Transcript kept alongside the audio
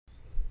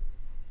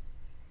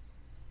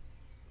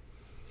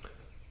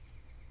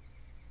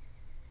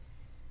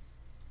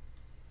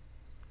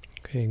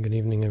Okay, good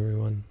evening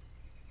everyone.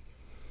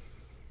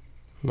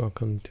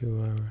 Welcome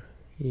to our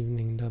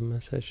evening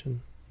Dhamma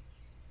session.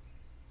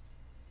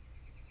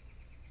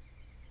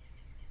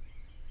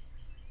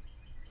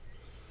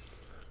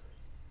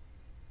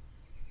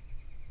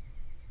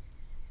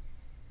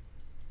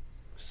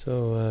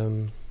 So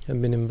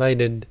I've been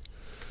invited,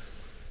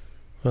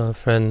 well, a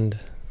friend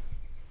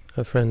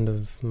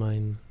of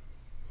mine,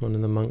 one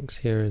of the monks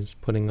here, is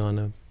putting on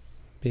a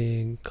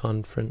big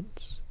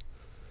conference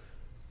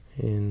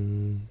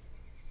in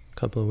a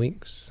couple of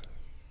weeks,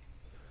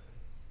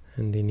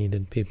 and he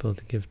needed people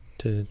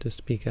to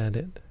speak at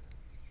it.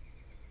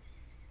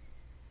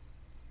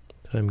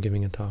 So I'm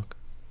giving a talk.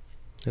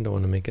 I don't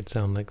want to make it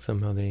sound like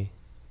somehow they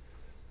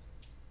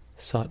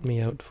sought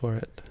me out for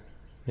it.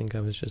 I think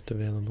I was just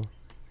available.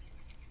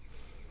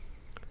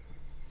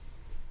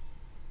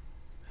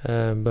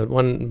 But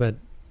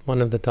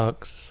one of the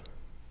talks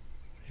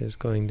is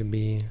going to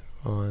be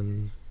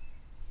on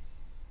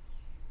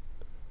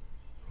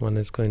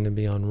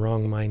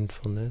wrong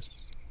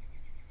mindfulness,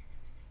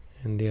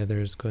 and the other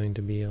is going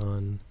to be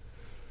on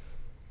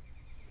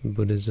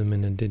Buddhism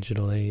in a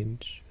digital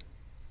age.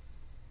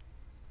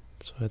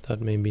 So I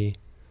thought maybe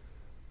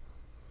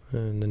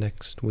in the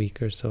next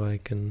week or so I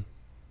can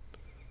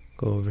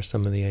go over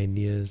some of the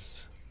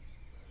ideas,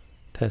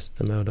 test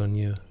them out on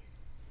you,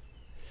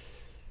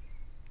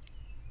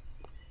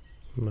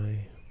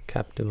 my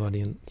captive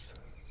audience.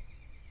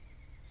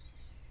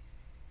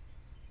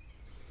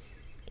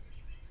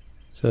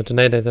 So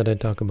tonight I thought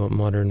I'd talk about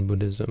modern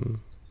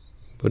Buddhism,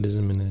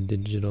 Buddhism in a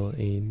digital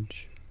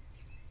age.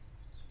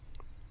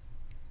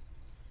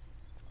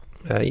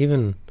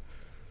 Even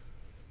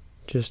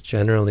just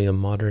generally a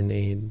modern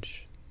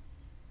age.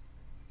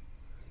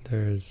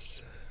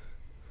 There's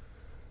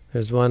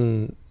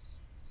one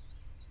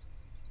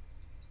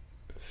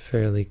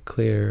fairly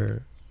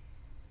clear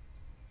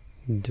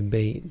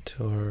debate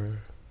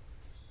or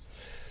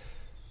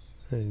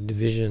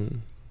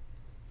division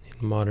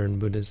in modern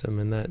Buddhism,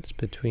 and that's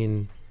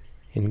between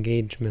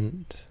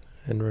engagement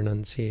and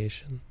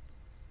renunciation.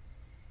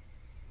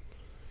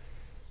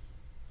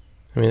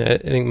 I mean, I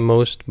think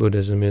most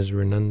Buddhism is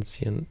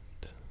renunciant,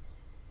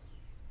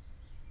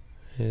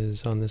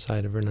 is on the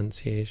side of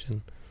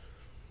renunciation,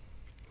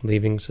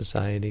 leaving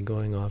society,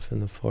 going off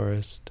in the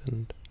forest.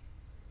 And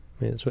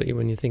I mean, it's what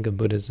when you think of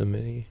Buddhism,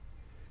 I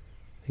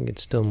think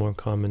it's still more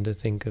common to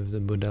think of the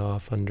Buddha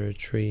off under a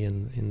tree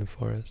in the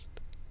forest.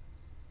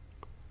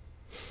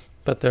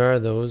 But there are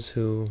those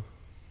who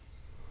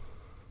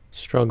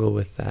struggle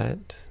with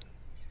that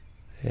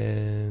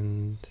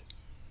and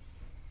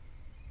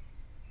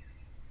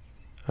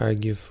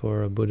argue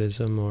for a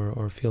Buddhism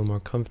or feel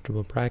more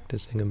comfortable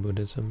practicing a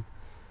Buddhism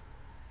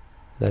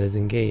that is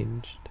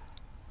engaged,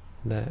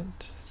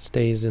 that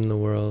stays in the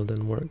world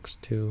and works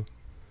to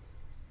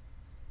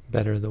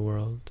better the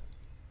world,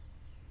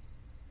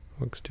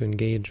 works to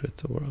engage with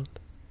the world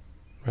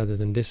rather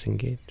than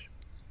disengage.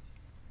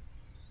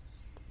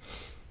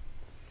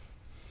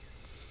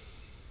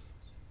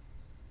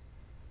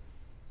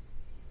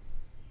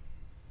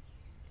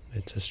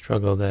 It's a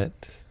struggle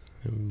that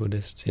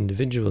Buddhists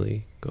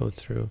individually go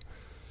through,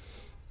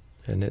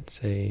 and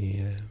it's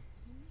a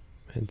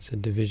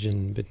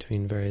division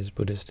between various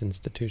Buddhist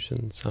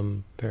institutions,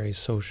 some very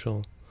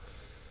social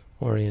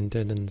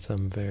oriented and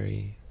some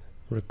very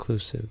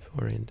reclusive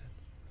oriented.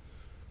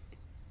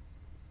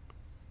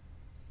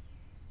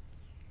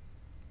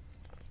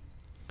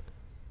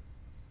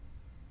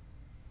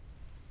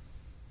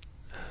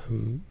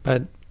 And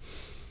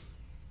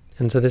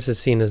so this is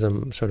seen as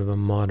a sort of a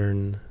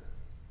modern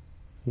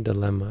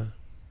dilemma,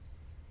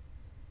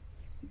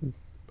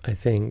 I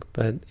think,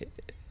 but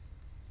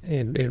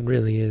it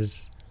really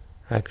is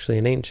actually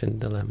an ancient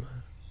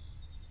dilemma.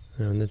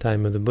 In the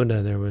time of the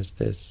Buddha, there was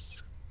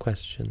this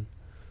question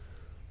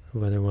of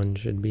whether one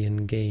should be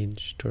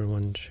engaged or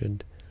one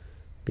should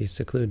be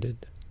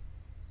secluded.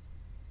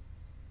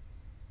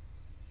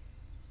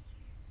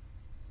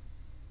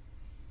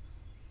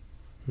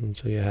 And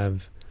so you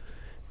have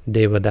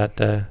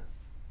Devadatta,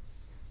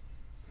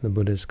 the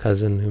Buddha's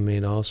cousin, who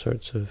made all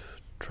sorts of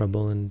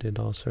trouble and did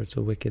all sorts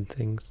of wicked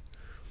things.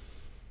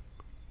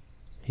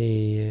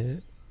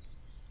 He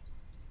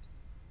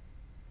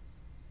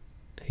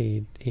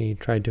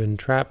tried to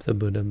entrap the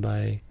Buddha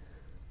by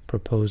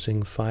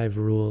proposing 5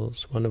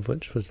 rules, one of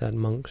which was that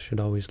monks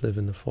should always live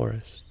in the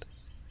forest.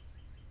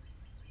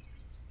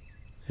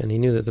 And he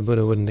knew that the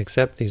Buddha wouldn't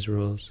accept these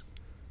rules,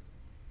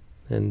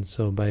 and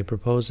so by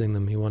proposing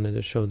them he wanted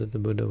to show that the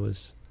Buddha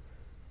was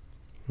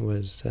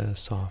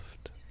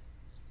soft,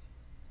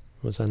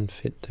 was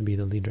unfit to be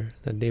the leader,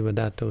 that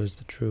Devadatta was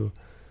the true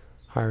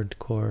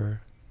hardcore,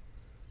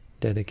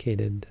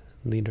 dedicated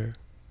leader.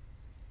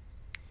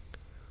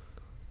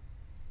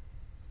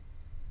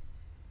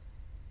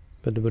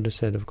 But the Buddha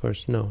said, of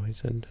course, no. He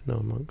said, no,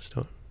 monks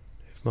don't.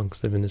 If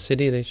monks live in the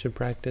city, they should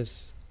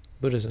practice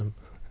Buddhism.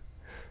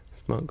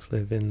 If monks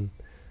live in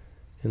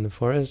the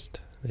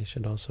forest, they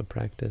should also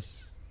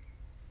practice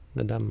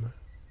the Dhamma.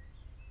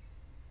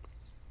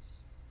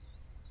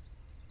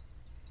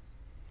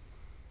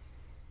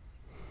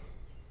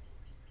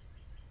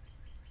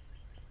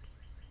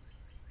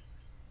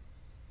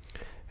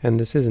 And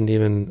this isn't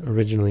even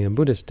originally a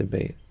Buddhist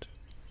debate.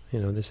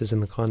 This is in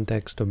the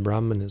context of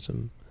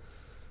Brahmanism,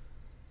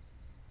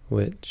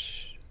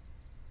 which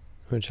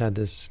had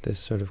this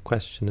sort of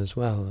question as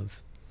well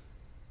of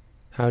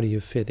how do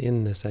you fit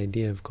in this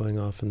idea of going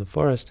off in the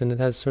forest? And it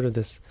has sort of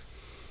this,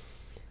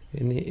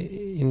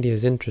 India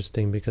is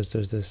interesting because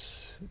there's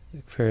this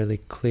fairly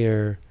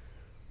clear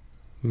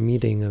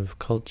meeting of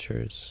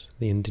cultures,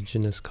 the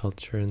indigenous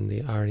culture and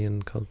the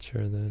Aryan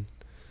culture, the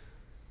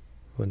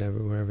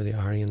wherever the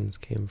Aryans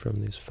came from,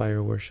 these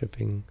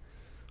fire-worshipping,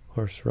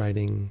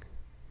 horse-riding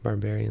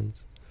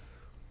barbarians.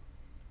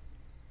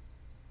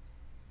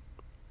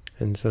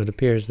 And so it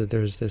appears that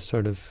there's this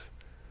sort of,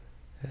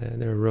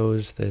 there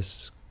arose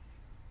this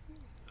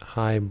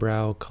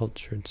highbrow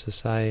cultured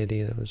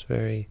society that was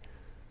very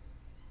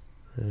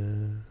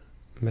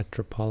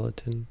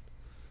metropolitan,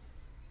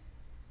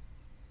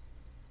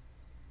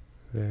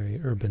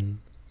 very urban.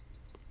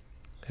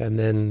 And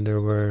then there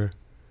were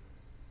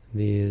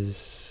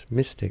these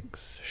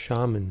mystics,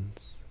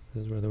 shamans.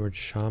 This is where the word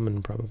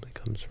shaman probably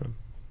comes from.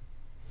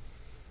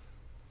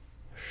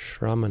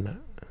 Shramana,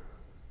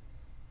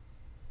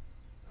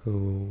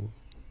 who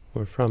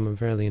were from a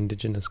fairly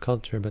indigenous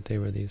culture, but they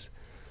were these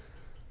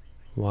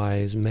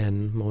wise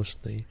men,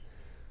 mostly,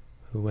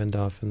 who went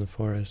off in the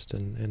forest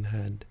and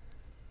had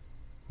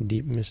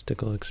deep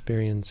mystical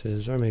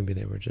experiences, or maybe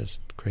they were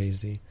just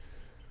crazy,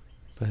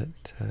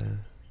 but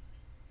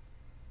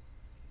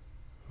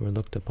were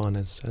looked upon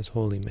as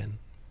holy men.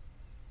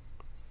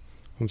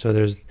 And so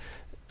there's,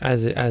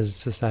 as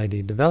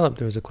society developed,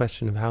 there was a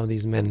question of how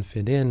these men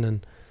fit in,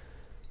 and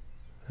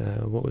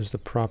what was the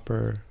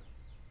proper,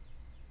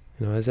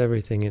 as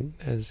everything,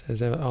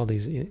 as all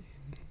these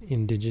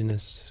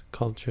indigenous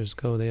cultures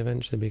go, they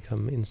eventually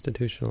become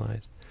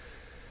institutionalized.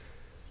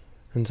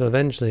 And so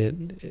eventually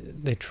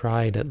they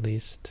tried, at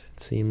least, it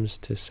seems,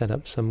 to set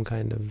up some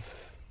kind of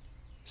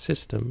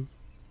system,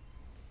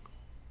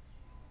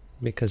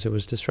 because it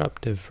was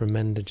disruptive for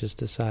men to just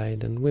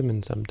decide, and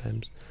women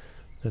sometimes,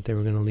 that they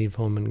were going to leave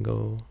home and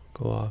go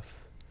off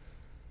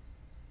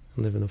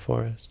and live in the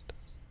forest.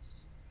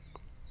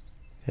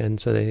 And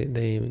so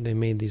they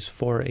made these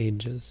 4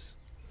 ages.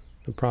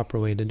 The proper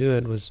way to do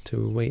it was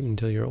to wait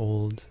until you're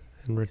old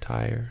and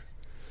retire.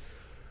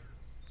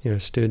 You're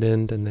a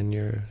student, and then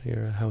you're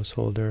a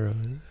householder,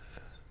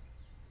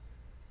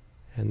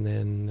 and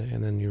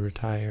then you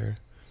retire,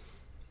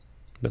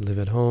 but live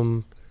at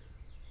home.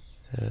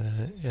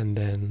 And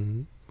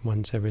then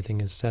once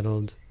everything is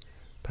settled,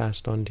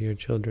 passed on to your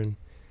children,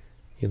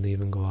 you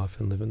leave and go off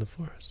and live in the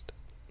forest.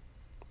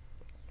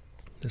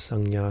 The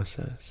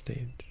sannyasa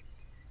stage.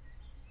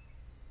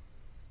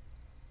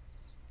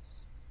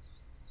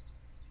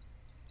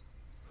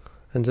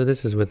 And so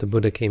this is what the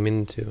Buddha came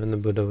into, and the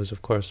Buddha was,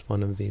 of course,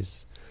 one of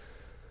these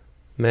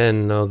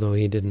men, although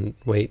he didn't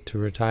wait to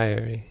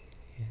retire.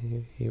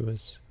 He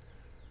was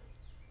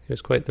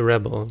quite the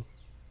rebel.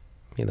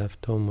 He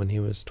left home when he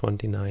was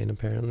 29,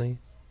 apparently.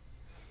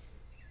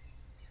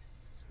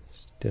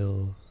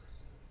 Still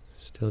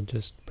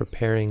just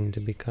preparing to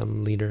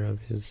become leader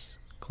of his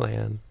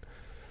clan.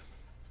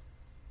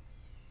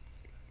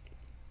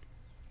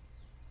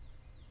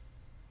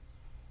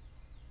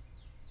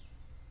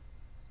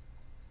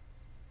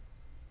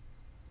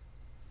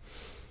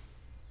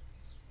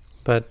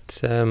 But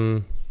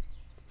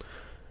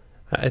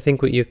I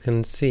think what you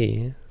can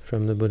see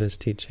from the Buddha's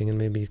teaching, and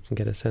maybe you can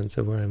get a sense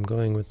of where I'm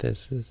going with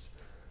this, is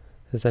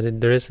that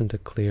there isn't a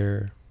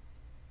clear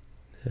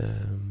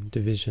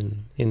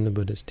division in the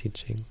Buddha's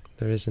teaching.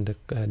 There isn't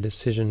a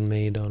decision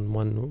made on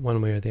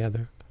one way or the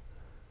other.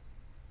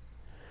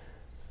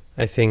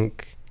 I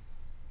think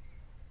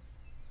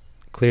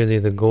clearly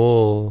the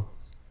goal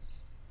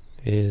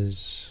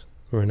is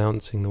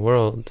renouncing the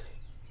world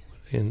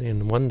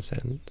in one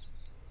sense,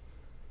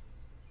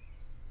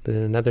 but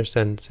in another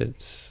sense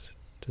it's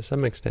to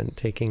some extent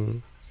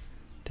taking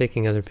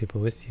other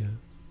people with you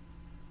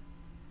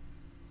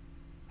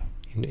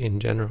in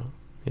general,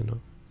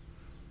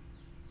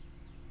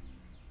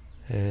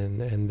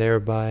 and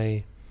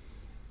thereby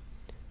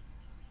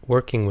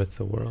working with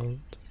the world.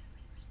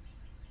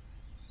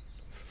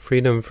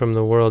 Freedom from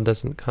the world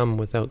doesn't come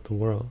without the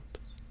world.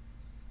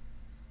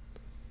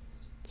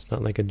 It's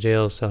not like a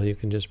jail cell you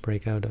can just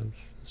break out of.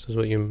 This is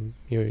what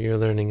you're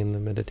learning in the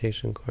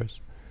meditation course.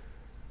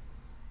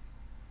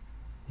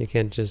 You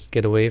can't just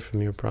get away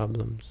from your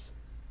problems.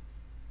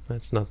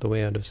 That's not the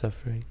way out of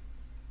suffering.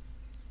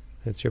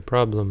 It's your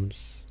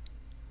problems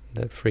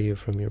that free you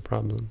from your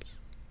problems.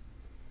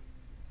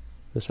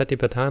 The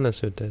Satipatthana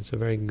Sutta is a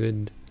very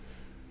good,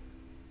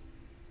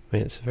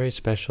 it's a very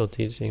special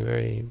teaching,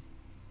 very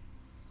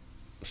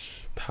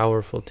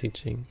powerful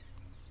teaching.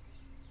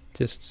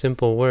 Just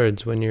simple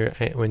words. When you're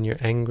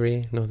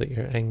angry, know that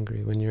you're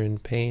angry. When you're in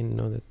pain,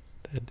 know that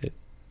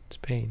it's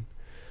pain.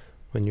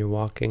 When you're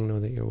walking, know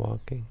that you're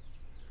walking.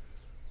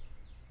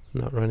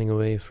 Not running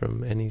away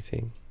from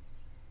anything.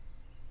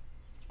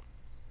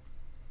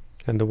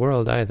 And the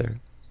world either.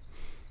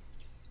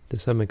 To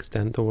some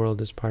extent, the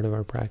world is part of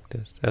our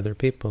practice. Other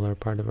people are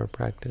part of our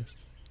practice.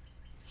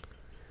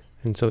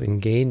 And so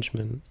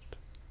engagement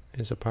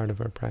is a part of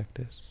our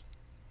practice.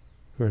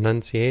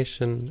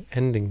 Renunciation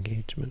and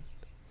engagement.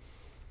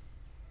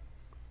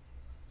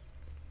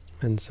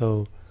 And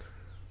so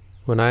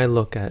when I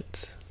look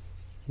at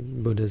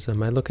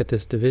Buddhism, I look at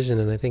this division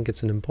and I think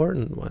it's an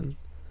important one.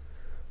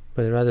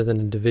 But rather than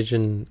a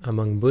division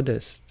among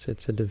Buddhists,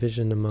 it's a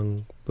division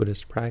among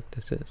Buddhist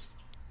practices.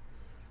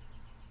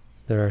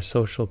 There are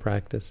social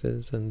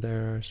practices and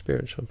there are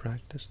spiritual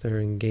practices. There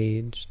are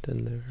engaged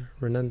and there are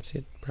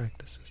renunciate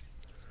practices.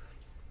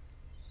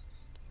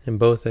 And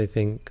both, I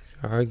think,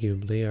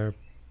 arguably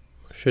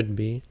should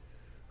be,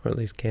 or at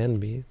least can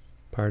be,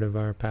 part of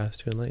our path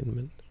to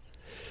enlightenment.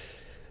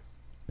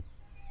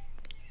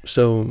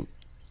 So,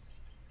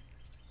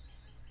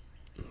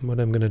 what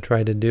I'm going to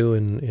try to do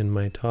in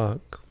my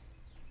talk,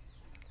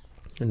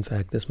 in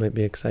fact, this might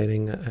be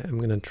exciting, I'm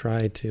going to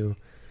try to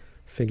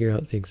figure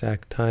out the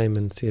exact time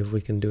and see if we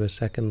can do a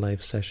Second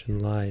Life session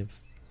live.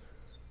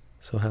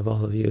 So have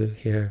all of you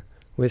here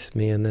with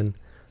me, and then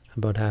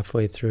about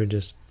halfway through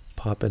just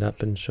pop it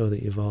up and show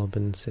that you've all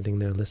been sitting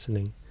there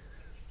listening.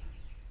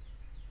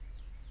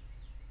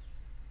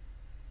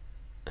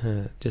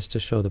 Just to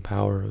show the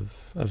power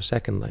of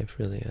Second Life,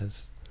 really,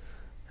 as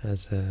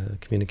a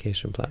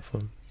communication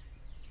platform.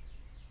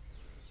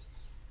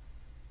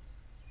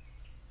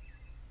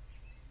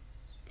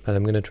 But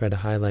I'm going to try to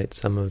highlight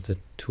some of the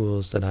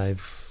tools that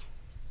I've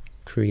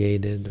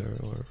created,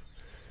 or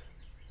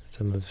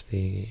some of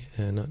the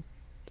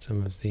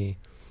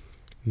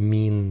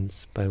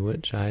means by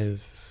which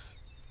I've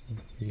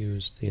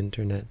used the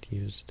internet,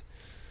 used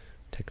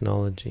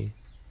technology,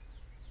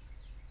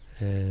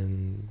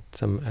 and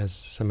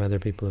some other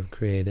people have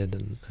created.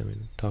 And I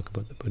mean, talk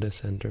about the Buddha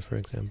Center, for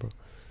example.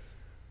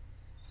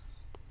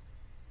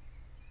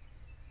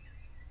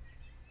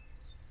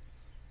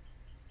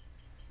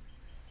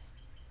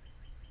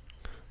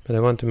 But I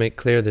want to make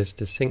clear this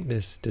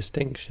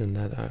distinction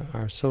that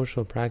our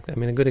social practice, I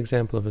mean, a good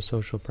example of a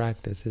social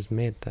practice is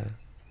metta.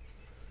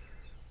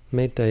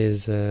 Metta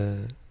is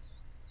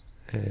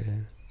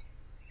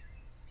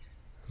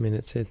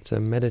it's a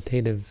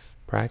meditative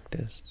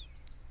practice.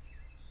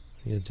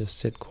 You just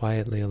sit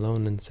quietly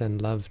alone and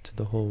send love to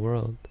the whole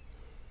world.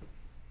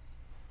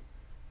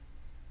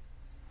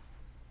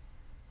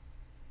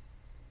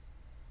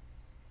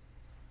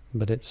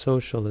 But it's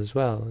social as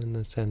well, in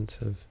the sense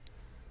of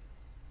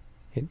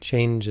it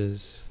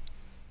changes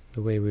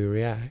the way we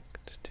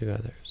react to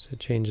others. It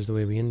changes the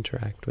way we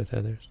interact with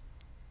others.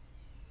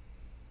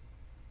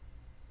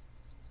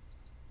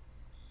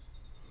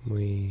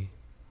 We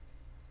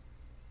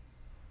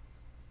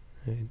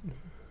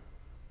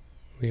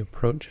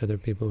approach other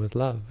people with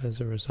love as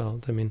a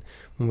result. I mean,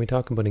 when we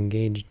talk about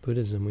engaged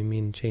Buddhism, we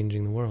mean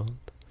changing the world.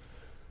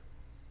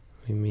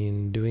 We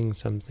mean doing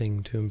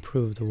something to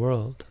improve the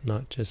world,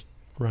 not just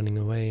running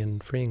away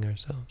and freeing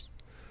ourselves.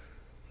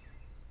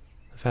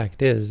 The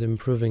fact is,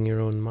 improving your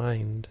own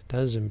mind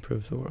does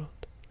improve the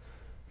world.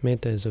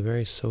 Metta is a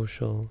very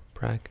social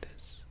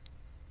practice.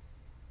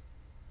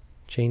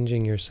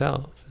 Changing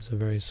yourself is a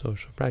very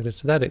social practice.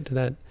 To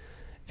that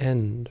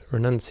end,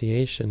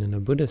 renunciation in a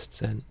Buddhist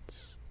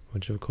sense,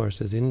 which of course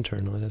is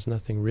internal, it has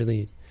nothing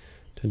really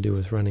to do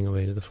with running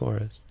away to the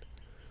forest,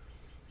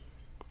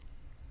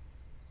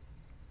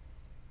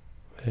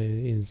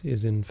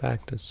 is in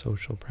fact a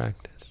social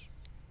practice.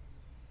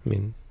 I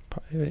mean,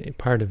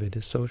 part of it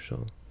is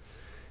social,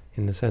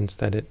 in the sense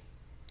that it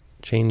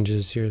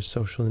changes your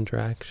social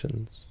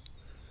interactions.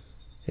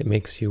 It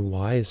makes you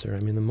wiser. I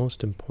mean, the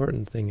most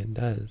important thing it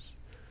does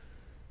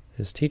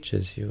is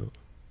teaches you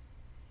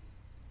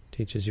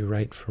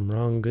right from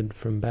wrong, good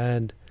from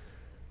bad.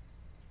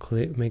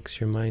 Makes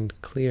your mind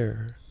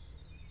clear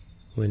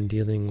when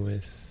dealing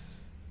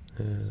with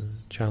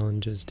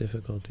challenges,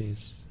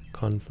 difficulties,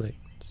 conflicts.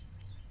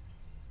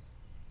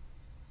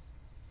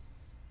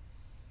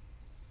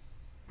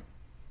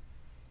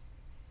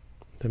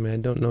 I mean, I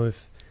don't know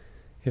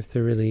if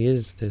there really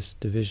is this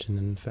division.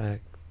 In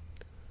fact,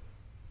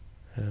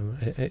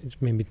 it's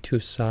maybe two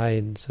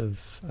sides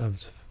of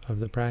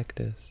the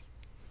practice.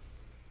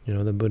 You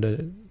know, the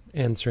Buddha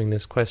answering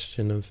this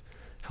question of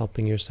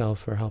helping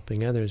yourself or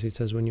helping others, he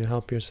says, when you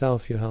help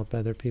yourself, you help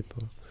other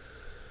people.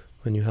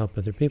 When you help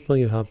other people,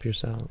 you help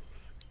yourself.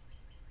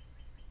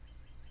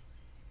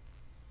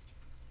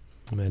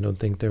 I mean, I don't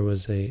think there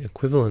was a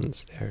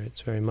equivalence there.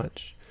 It's very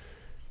much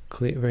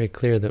very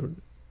clear that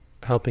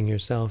helping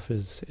yourself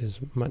is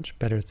a much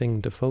better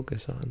thing to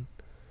focus on.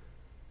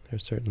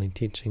 There's certainly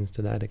teachings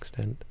to that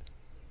extent.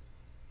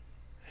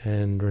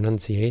 And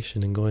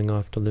renunciation and going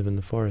off to live in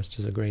the forest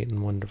is a great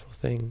and wonderful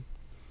thing.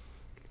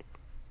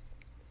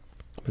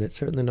 But it's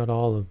certainly not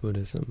all of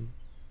Buddhism.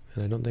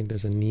 And I don't think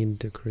there's a need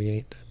to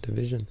create a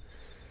division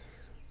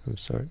of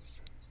sorts.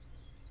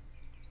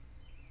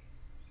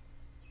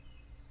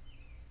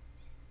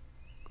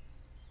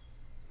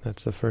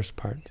 That's the first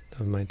part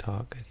of my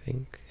talk, I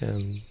think.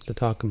 To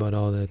talk about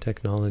all the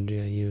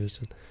technology I use.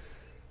 And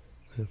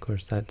of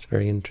course, that's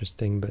very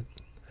interesting, but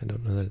I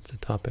don't know that it's a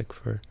topic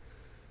for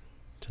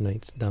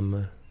tonight's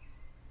Dhamma.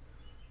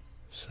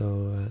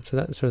 So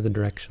that's sort of the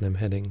direction I'm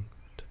heading,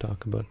 to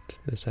talk about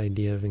this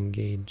idea of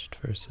engaged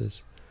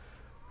versus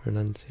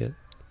renunciate.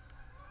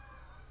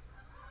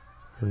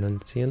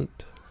 Renunciant?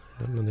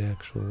 I don't know the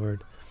actual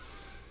word.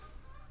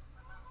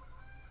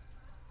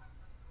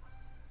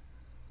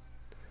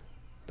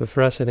 But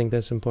for us, I think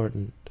that's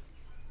important.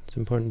 It's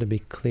important to be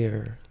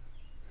clear.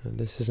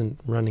 This isn't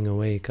running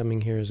away.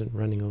 Coming here isn't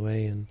running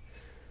away, and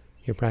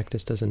your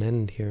practice doesn't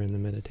end here in the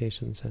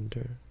meditation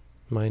center.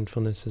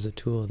 Mindfulness is a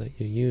tool that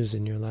you use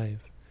in your life.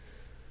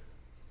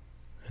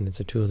 And it's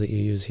a tool that you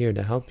use here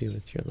to help you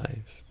with your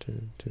life, to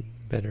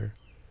better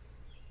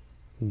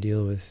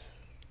deal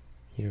with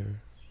your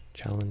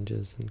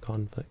challenges and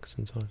conflicts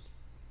and so on.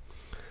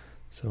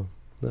 So,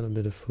 a little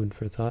bit of food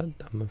for thought,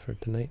 Dhamma for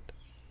tonight.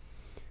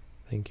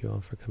 Thank you all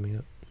for coming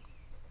up.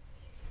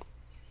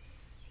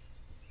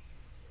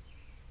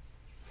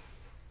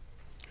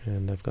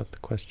 And I've got the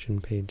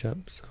question page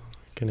up, so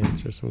I can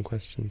answer some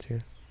questions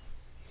here.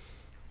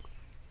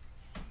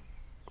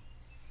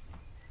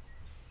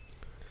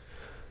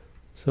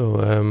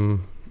 So,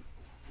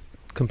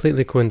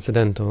 completely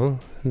coincidental,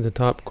 the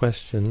top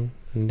question,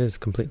 and it is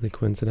completely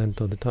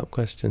coincidental, the top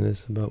question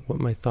is about what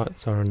my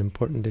thoughts are on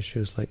important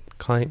issues like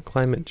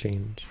climate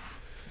change,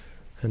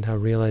 and how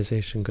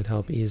realization could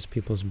help ease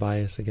people's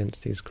bias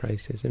against these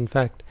crises. In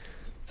fact,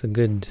 it's a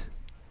good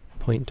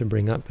point to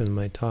bring up in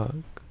my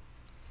talk,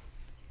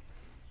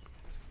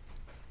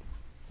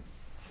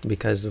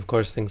 because of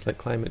course things like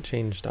climate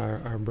change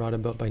are brought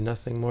about by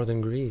nothing more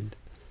than greed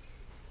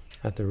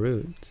at the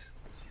root.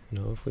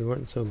 If we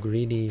weren't so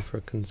greedy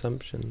for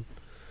consumption,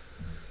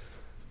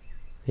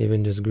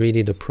 even just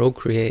greedy to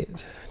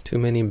procreate too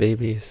many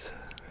babies,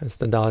 as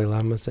the Dalai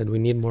Lama said, we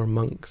need more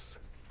monks.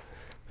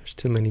 There's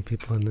too many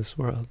people in this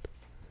world.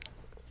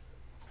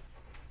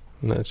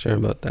 I'm not sure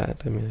about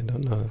that. I mean, I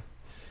don't know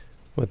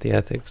what the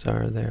ethics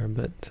are there,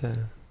 but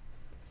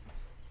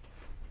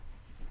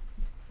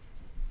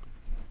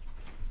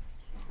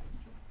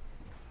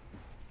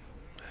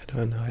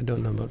I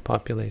don't know about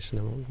population.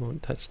 I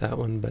won't touch that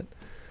one, but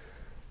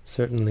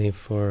certainly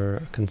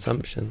for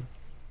consumption,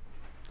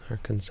 our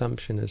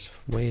consumption is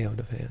way out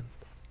of hand,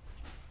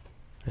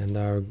 and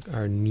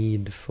our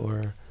need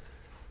for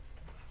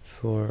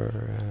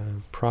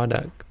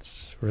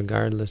products,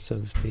 regardless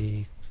of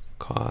the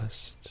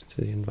cost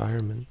to the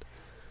environment,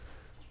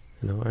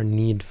 our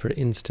need for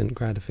instant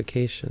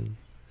gratification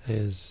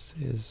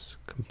is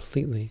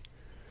completely.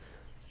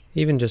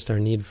 Even just our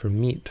need for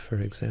meat, for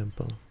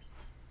example.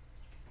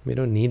 We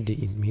don't need to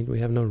eat meat. We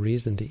have no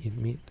reason to eat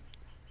meat.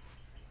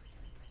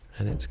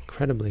 And it's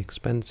incredibly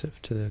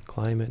expensive to the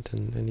climate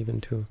and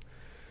even to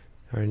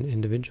our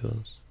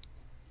individuals.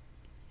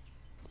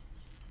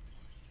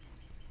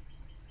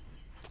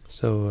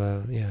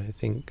 So, I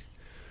think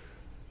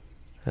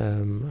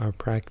our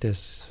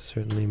practice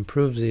certainly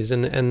improves these.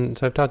 And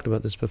so I've talked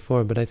about this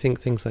before, but I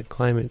think things like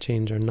climate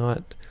change are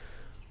not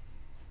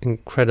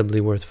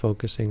incredibly worth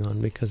focusing on,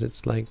 because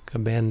it's like a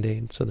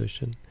band-aid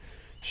solution.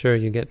 Sure,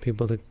 you get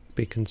people to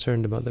be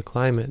concerned about the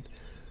climate,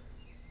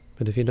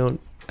 but if you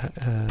don't,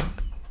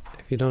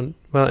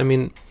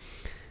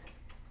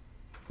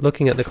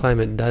 looking at the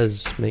climate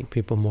does make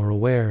people more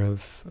aware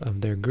of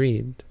their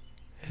greed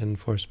and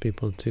force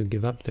people to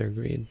give up their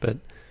greed. But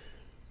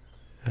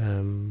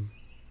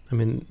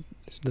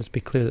let's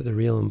be clear that the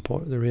real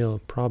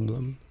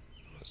problem,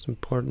 the most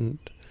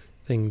important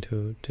thing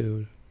to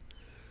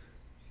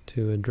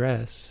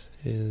address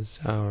is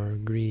our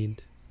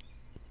greed.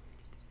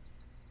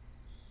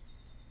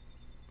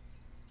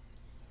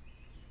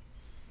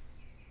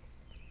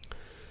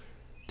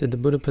 Did the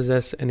Buddha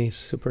possess any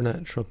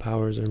supernatural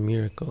powers or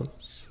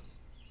miracles?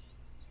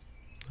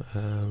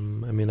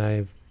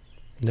 I've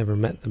never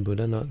met the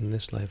Buddha, not in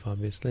this life,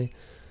 obviously.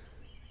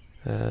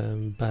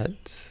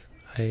 But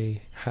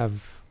I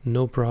have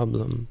no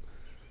problem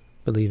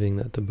believing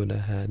that the Buddha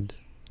had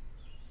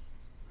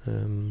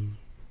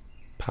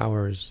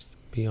powers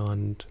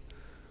beyond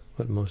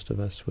what most of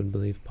us would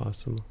believe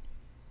possible.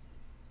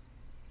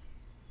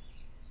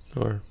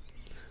 Or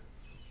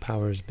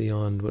powers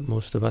beyond what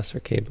most of us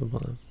are capable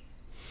of.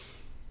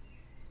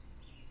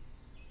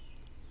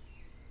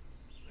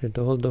 We're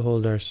told to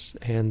hold our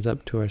hands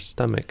up to our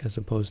stomach as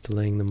opposed to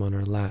laying them on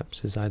our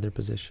laps. Is either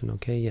position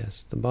okay?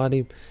 Yes. The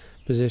body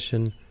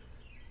position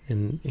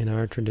in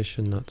our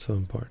tradition, not so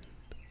important.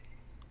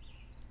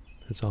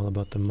 It's all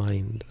about the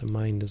mind. The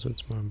mind is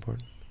what's more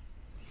important.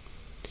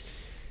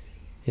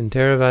 In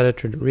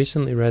Theravada,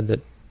 recently read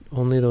that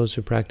only those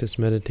who practice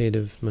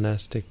meditative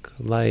monastic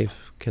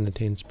life can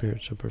attain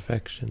spiritual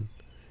perfection.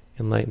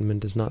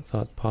 Enlightenment is not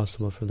thought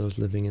possible for those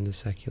living in the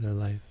secular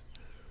life.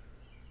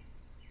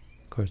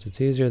 Of course,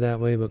 it's easier that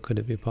way, but could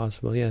it be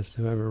possible? Yes,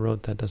 whoever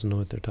wrote that doesn't know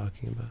what they're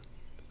talking about.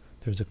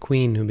 There's a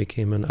queen who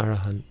became an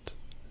arahant,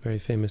 very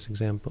famous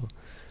example.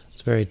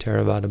 It's very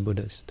Theravada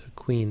Buddhist, a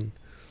queen.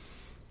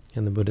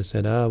 And the Buddha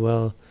said,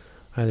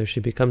 either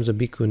she becomes a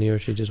bhikkhuni or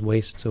she just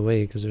wastes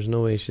away, because there's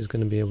no way she's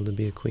going to be able to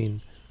be a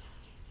queen.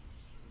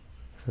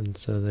 And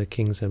so the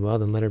king said, well,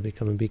 then let her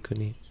become a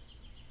bhikkhuni.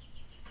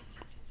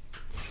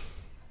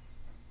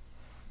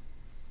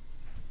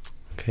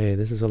 Okay,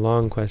 this is a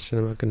long question.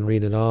 I'm not going to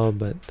read it all,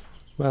 but,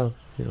 well,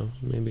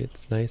 maybe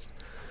it's nice.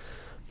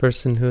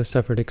 Person who has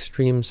suffered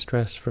extreme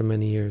stress for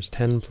many years,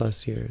 10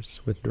 plus years,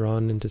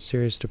 withdrawn into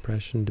serious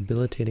depression,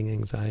 debilitating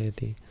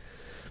anxiety.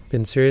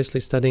 Been seriously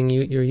studying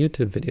your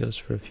YouTube videos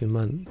for a few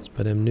months,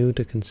 but am new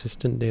to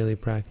consistent daily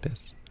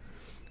practice.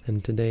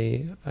 And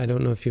today, I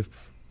don't know if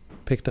you've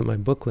picked up my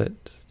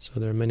booklet, so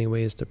there are many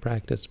ways to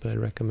practice, but I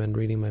recommend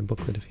reading my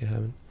booklet if you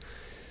haven't.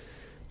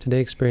 Today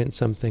experienced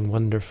something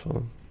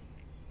wonderful.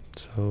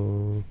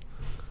 So,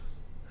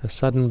 a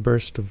sudden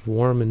burst of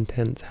warm,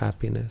 intense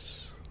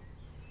happiness.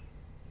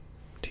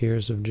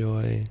 Tears of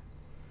joy.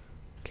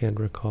 Can't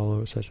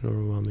recall such an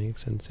overwhelming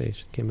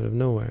sensation. Came out of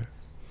nowhere.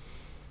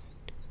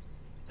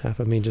 Half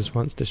of me just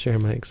wants to share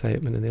my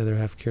excitement, and the other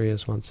half,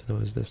 curious, wants to know,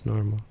 is this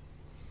normal?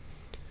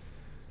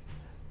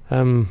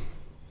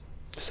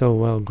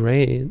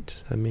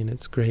 Great. I mean,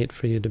 it's great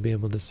for you to be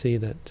able to see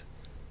that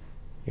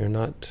you're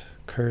not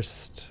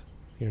cursed,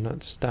 you're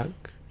not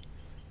stuck.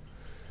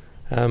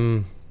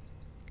 I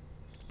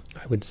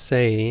would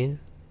say,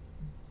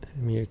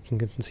 you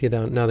can see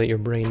that now that your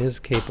brain is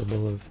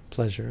capable of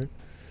pleasure,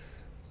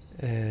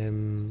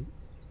 and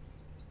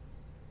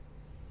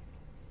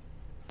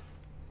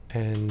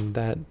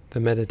that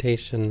the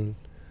meditation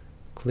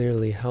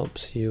clearly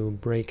helps you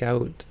break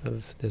out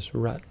of this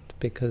rut,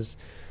 because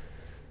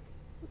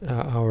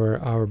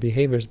our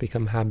behaviors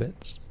become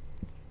habits.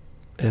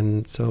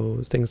 And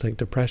so things like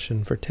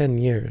depression for 10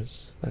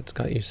 years, that's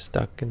got you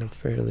stuck in a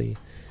fairly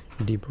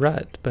deep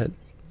rut. But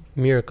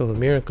miracle of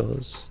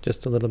miracles,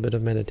 just a little bit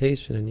of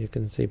meditation and you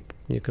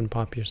can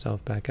pop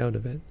yourself back out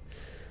of it.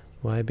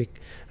 Why?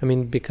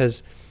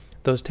 Because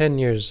those 10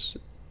 years,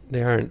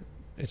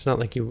 it's not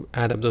like you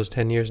add up those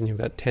 10 years and you've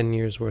got 10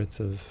 years worth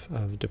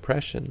of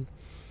depression.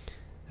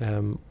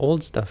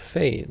 Old stuff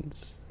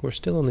fades. We're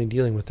still only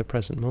dealing with the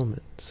present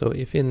moment. So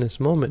if in this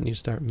moment you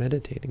start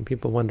meditating,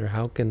 people wonder,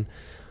 how can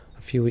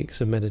a few weeks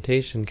of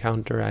meditation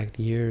counteract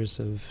years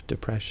of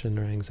depression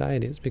or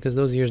anxiety? It's because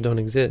those years don't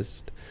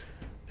exist.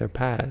 They're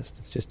past.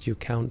 It's just you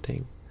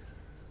counting.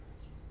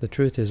 The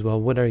truth is, well,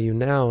 what are you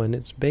now? And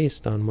it's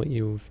based on what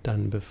you've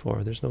done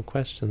before. There's no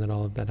question that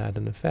all of that had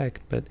an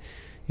effect, but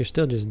you're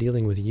still just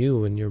dealing with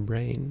you and your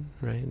brain,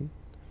 right?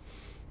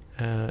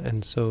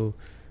 And so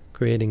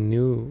creating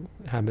new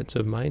habits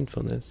of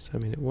mindfulness,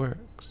 it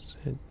works.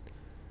 It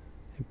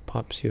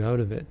pops you out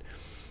of it.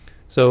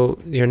 So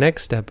your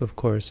next step, of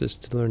course, is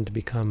to learn to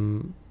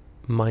become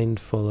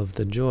mindful of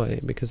the joy,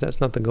 because that's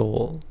not the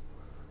goal.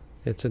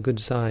 It's a good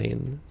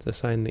sign. It's a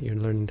sign that you're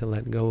learning to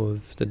let go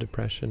of the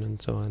depression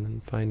and so on,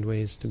 and find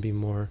ways to be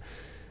more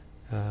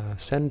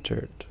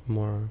centered,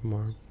 more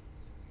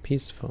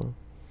peaceful.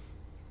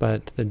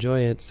 But the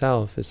joy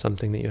itself is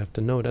something that you have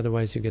to note.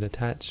 Otherwise you get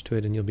attached to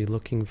it and you'll be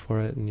looking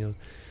for it, and you'll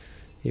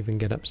even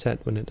get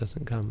upset when it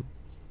doesn't come.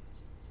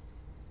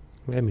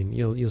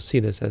 You'll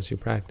see this as you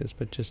practice,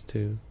 but just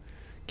to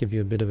give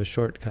you a bit of a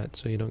shortcut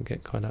so you don't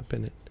get caught up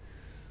in it.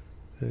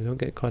 You don't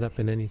get caught up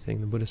in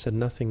anything. The Buddha said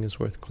nothing is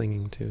worth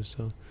clinging to,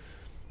 so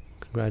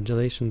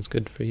congratulations,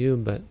 good for you,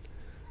 but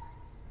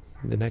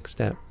the next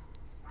step,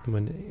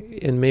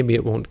 and maybe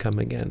it won't come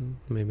again,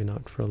 maybe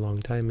not for a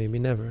long time, maybe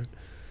never,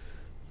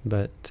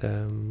 but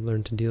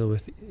learn to deal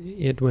with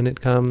it when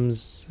it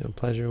comes,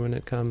 pleasure when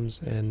it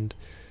comes, and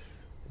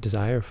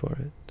desire for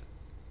it,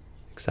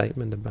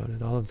 excitement about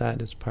it. All of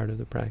that is part of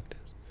the practice.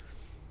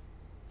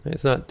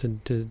 It's not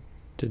to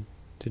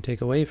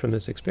take away from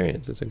this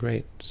experience. It's a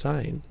great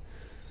sign.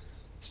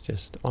 It's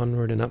just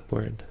onward and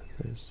upward.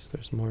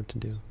 There's more to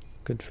do.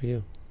 Good for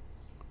you.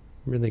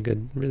 Really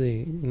good.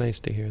 Really nice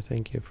to hear.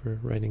 Thank you for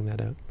writing that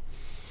out.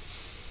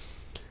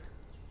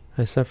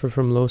 I suffer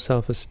from low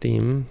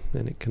self-esteem,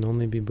 and it can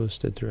only be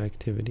boosted through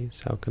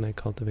activities. How can I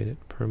cultivate it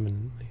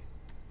permanently?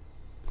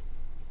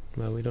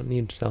 Well, we don't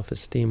need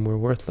self-esteem. We're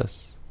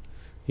worthless.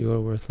 You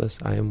are worthless.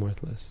 I am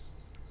worthless.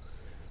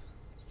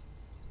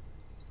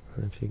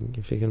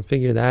 If you can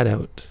figure that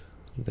out,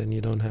 then you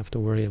don't have to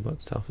worry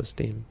about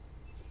self-esteem.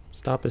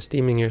 Stop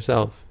esteeming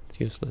yourself. It's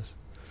useless.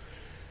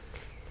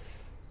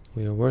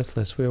 We are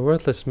worthless. We are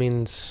worthless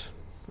means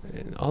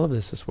all of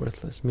this is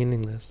worthless,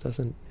 meaningless.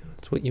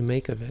 It's what you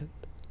make of it.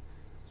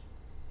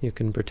 You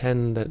can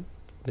pretend that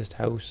this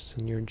house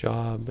and your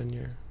job and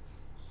your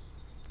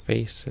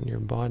face and your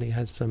body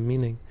has some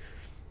meaning.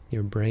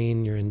 Your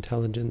brain, your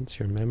intelligence,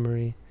 your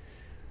memory.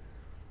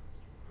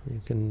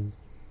 You can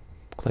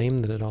claim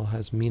that it all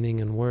has meaning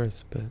and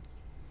worth, but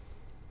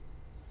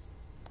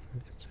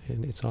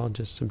it's all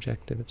just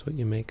subjective. It's what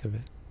you make of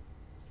it.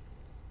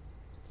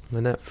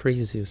 And that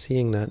frees you.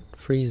 Seeing that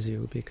frees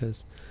you,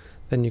 because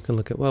then you can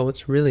look at, well,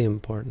 what's really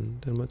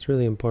important? And what's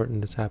really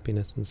important is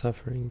happiness and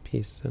suffering,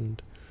 peace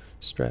and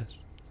stress.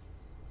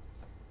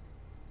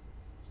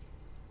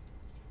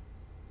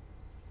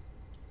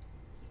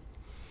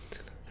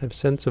 I have a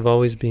sense of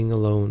always being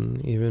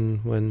alone, even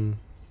when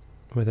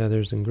with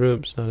others in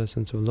groups, not a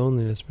sense of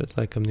loneliness, but it's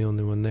like I'm the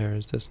only one there.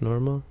 Is this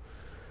normal?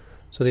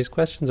 So these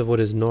questions of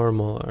what is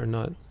normal are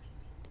not,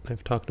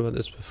 I've talked about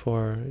this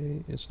before,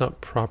 it's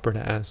not proper to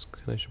ask,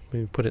 and I should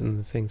maybe put it in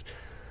the things.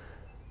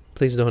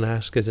 please don't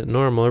ask, is it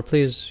normal? Or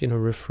please,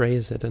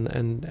 rephrase it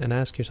and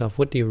ask yourself,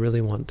 what do you really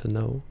want to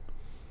know?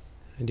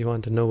 And do you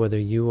want to know whether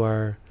you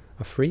are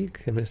a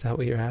freak? And is that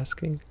what you're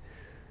asking?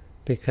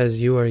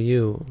 Because you are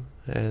you,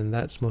 and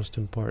that's most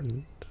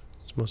important.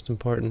 It's most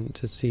important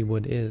to see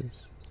what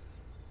is.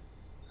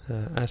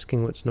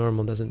 Asking what's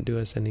normal doesn't do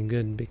us any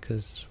good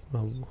because,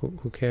 well,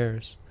 who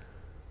cares?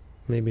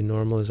 Maybe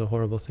normal is a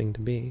horrible thing to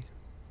be,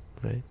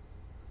 right?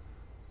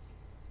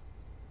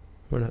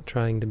 We're not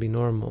trying to be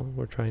normal.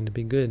 We're trying to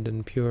be good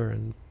and pure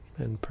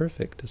and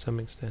perfect to some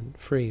extent.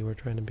 Free. We're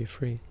trying to be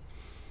free.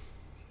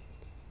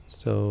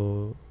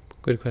 So,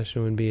 good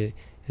question would be,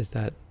 is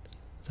that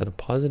a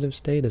positive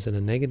state? Is it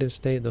a negative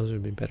state? Those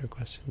would be better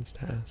questions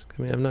to ask.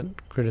 I mean, I'm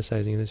not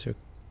criticizing this.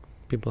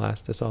 People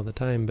ask this all the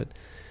time, but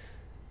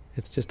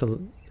it's just I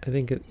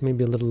think it may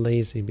be a little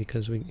lazy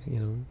because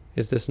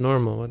is this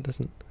normal?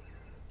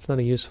 It's not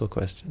a useful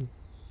question.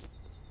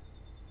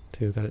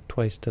 You got it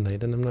twice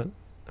tonight, and I'm not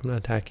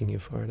attacking you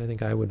for it. I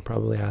think I would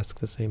probably ask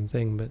the same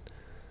thing, but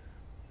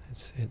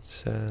it's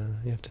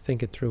you have to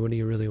think it through. What do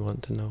you really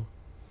want to know?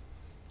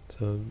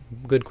 So,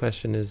 good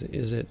question is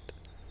it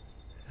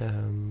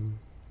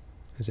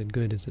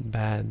good? Is it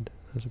bad?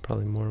 Those are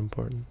probably more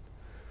important.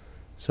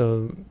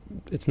 So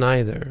it's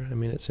neither. I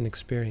mean, it's an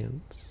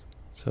experience.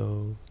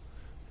 So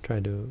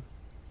try to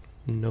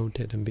note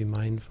it and be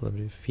mindful of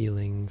your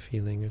feeling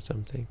or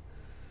something.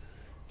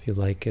 If you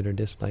like it or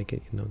dislike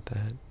it, you note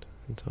that,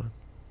 and so on.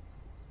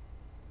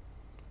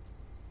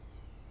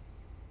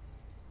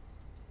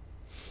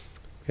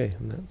 Okay,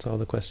 and that's all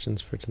the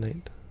questions for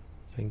tonight.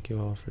 Thank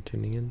you all for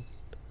tuning in.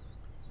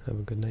 Have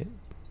a good night.